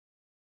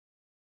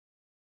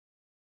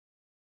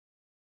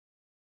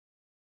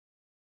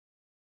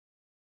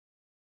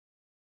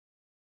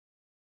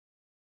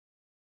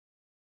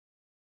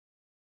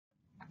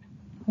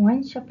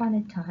Once upon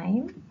a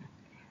time,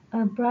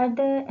 a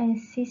brother and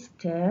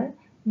sister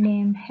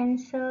named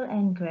Hansel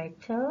and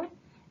Gretel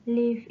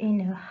lived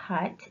in a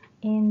hut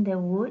in the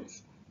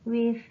woods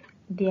with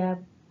their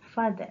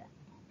father,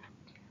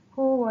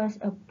 who was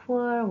a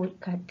poor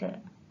woodcutter,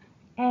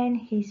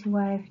 and his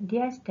wife,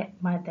 their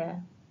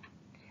stepmother.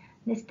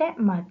 The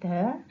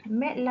stepmother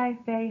made life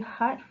very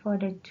hard for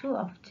the two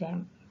of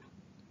them.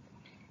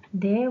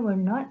 They were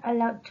not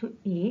allowed to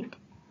eat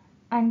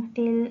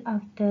until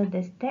after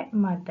the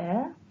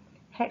stepmother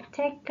had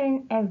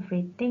taken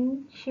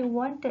everything she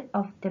wanted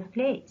off the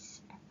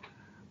plates.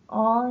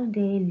 All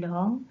day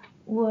long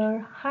were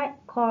hard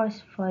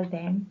chores for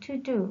them to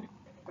do.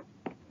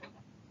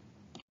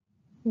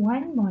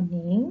 One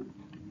morning,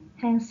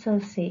 Hansel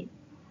said,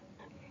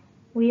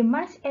 "We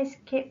must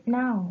escape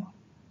now,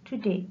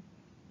 today,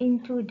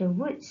 into the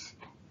woods.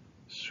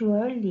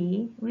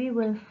 Surely we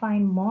will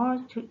find more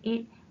to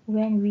eat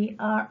when we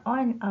are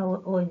on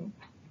our own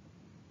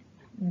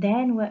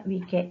than what we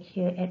get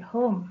here at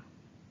home."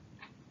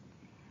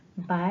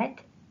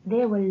 But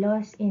they were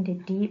lost in the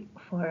deep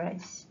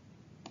forest.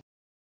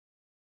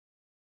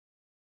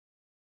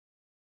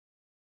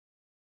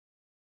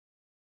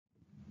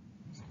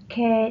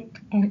 Scared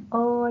and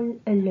all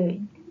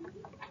alone,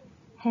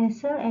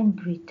 Hansel and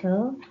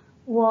Gretel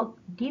walked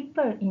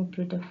deeper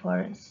into the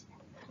forest.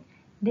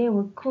 They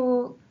were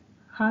cold,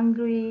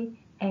 hungry,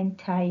 and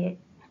tired.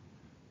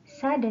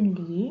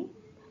 Suddenly,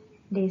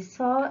 they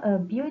saw a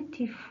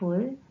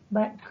beautiful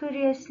but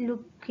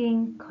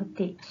curious-looking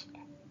cottage.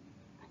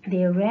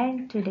 They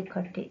ran to the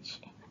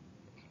cottage.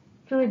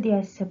 To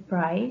their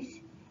surprise,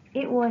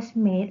 it was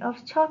made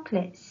of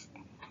chocolates,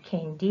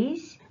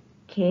 candies,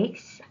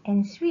 cakes,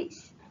 and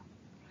sweets.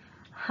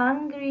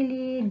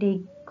 Hungrily,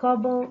 they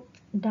gobbled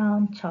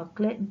down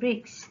chocolate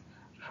bricks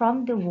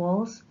from the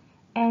walls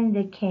and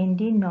the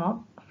candy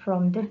knob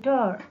from the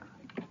door.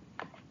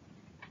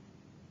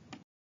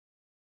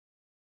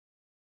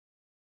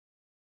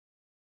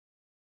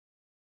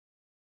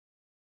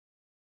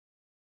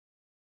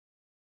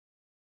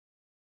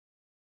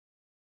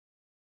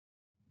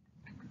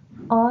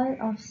 All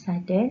of a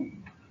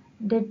sudden,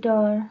 the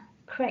door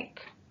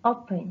cracked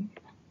open.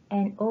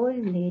 An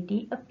old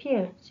lady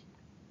appeared.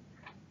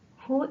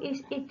 "Who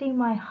is eating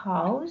my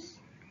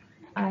house?"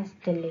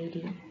 asked the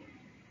lady.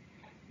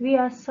 "We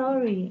are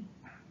sorry,"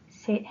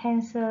 said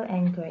Hansel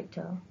and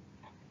Gretel.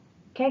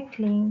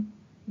 Cackling,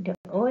 the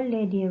old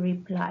lady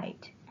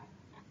replied,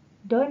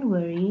 "Don't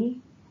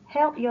worry,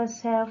 help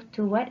yourself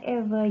to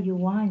whatever you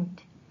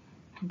want.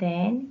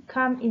 Then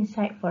come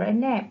inside for a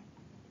nap,"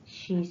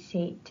 she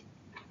said.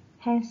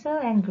 Hansel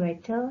and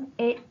Gretel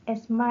ate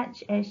as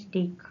much as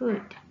they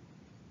could,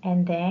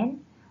 and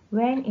then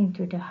went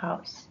into the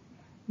house.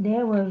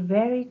 They were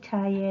very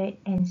tired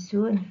and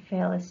soon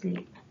fell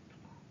asleep.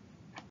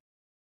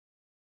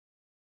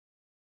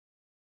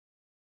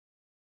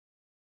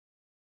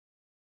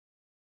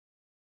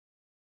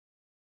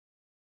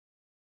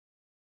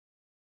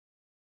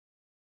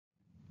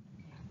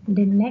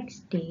 The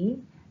next day,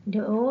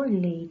 the old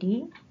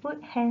lady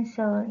put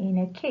Hansel in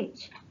a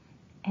cage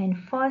and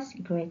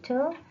forced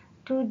Gretel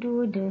to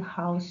do the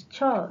house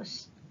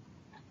chores.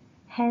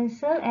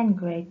 Hansel and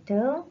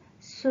Gretel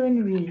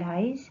soon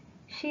realized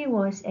she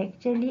was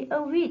actually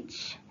a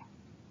witch.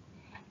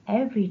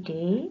 Every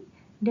day,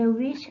 the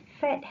witch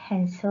fed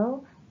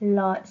Hansel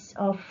lots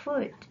of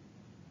food.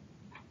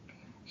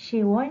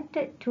 She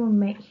wanted to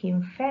make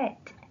him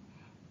fat,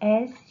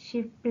 as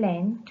she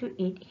planned to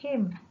eat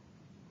him.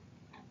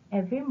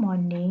 Every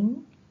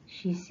morning,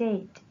 she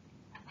said,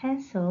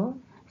 "Hansel,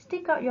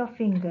 stick out your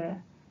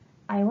finger.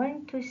 I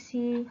want to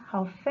see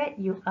how fat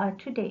you are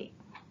today."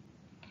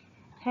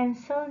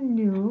 Hansel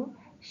knew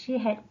she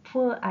had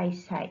poor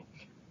eyesight,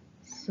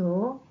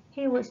 so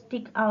he would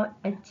stick out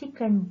a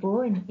chicken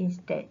bone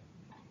instead.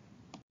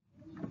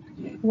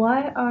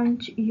 "Why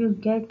aren't you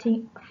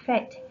getting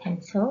fat,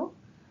 Hansel?"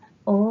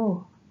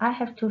 "Oh, I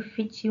have to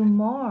feed you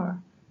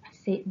more,"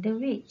 said the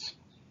witch.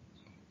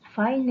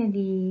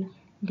 Finally,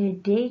 the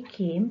day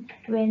came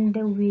when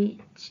the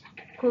witch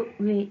could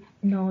wait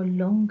no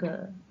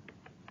longer.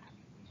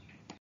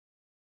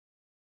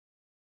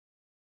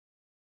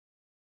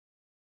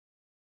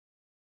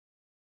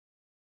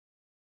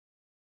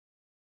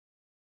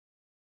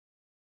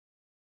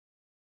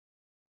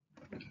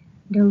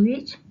 The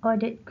witch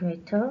ordered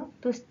Gretel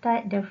to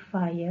start the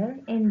fire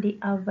in the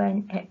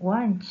oven at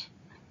once.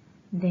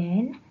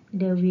 Then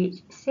the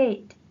witch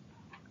said,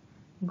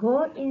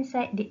 "Go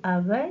inside the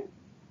oven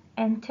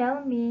and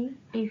tell me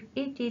if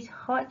it is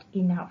hot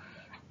enough."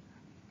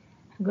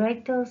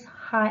 Gretel's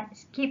heart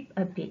skipped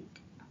a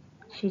beat.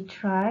 She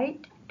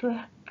tried to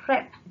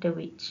trap the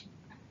witch.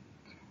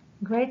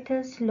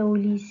 Gretel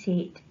slowly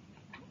said,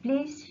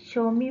 "Please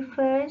show me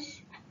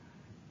first."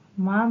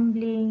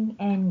 Mumbling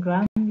and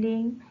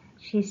grumbling,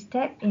 she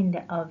stepped in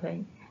the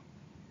oven.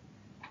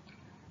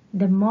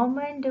 The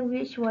moment the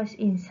witch was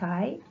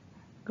inside,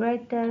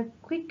 Gretel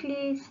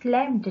quickly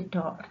slammed the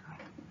door.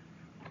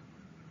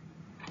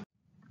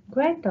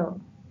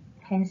 "Gretel,"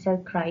 Hansel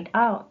cried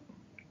out,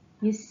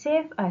 "you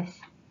saved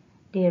us.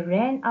 They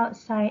ran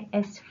outside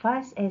as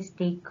fast as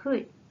they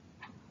could.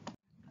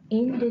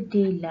 In the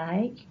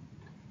daylight,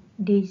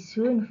 they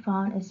soon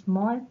found a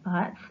small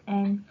path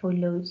and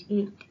followed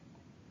it.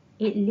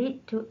 It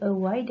led to a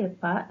wider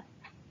path,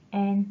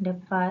 and the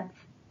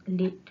path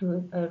led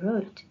to a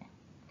road.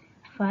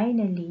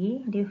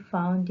 Finally, they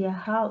found their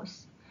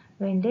house.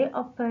 When they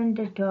opened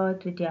the door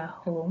to their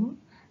home,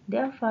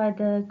 their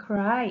father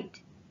cried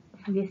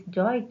with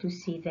joy to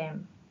see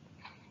them.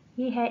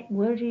 He had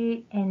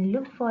worried and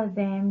looked for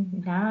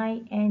them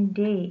night and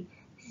day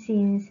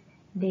since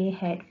they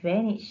had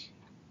vanished.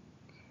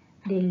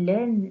 They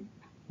learned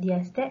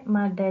their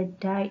stepmother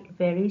died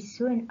very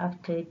soon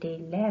after they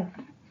left.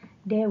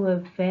 They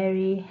were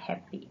very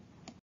happy.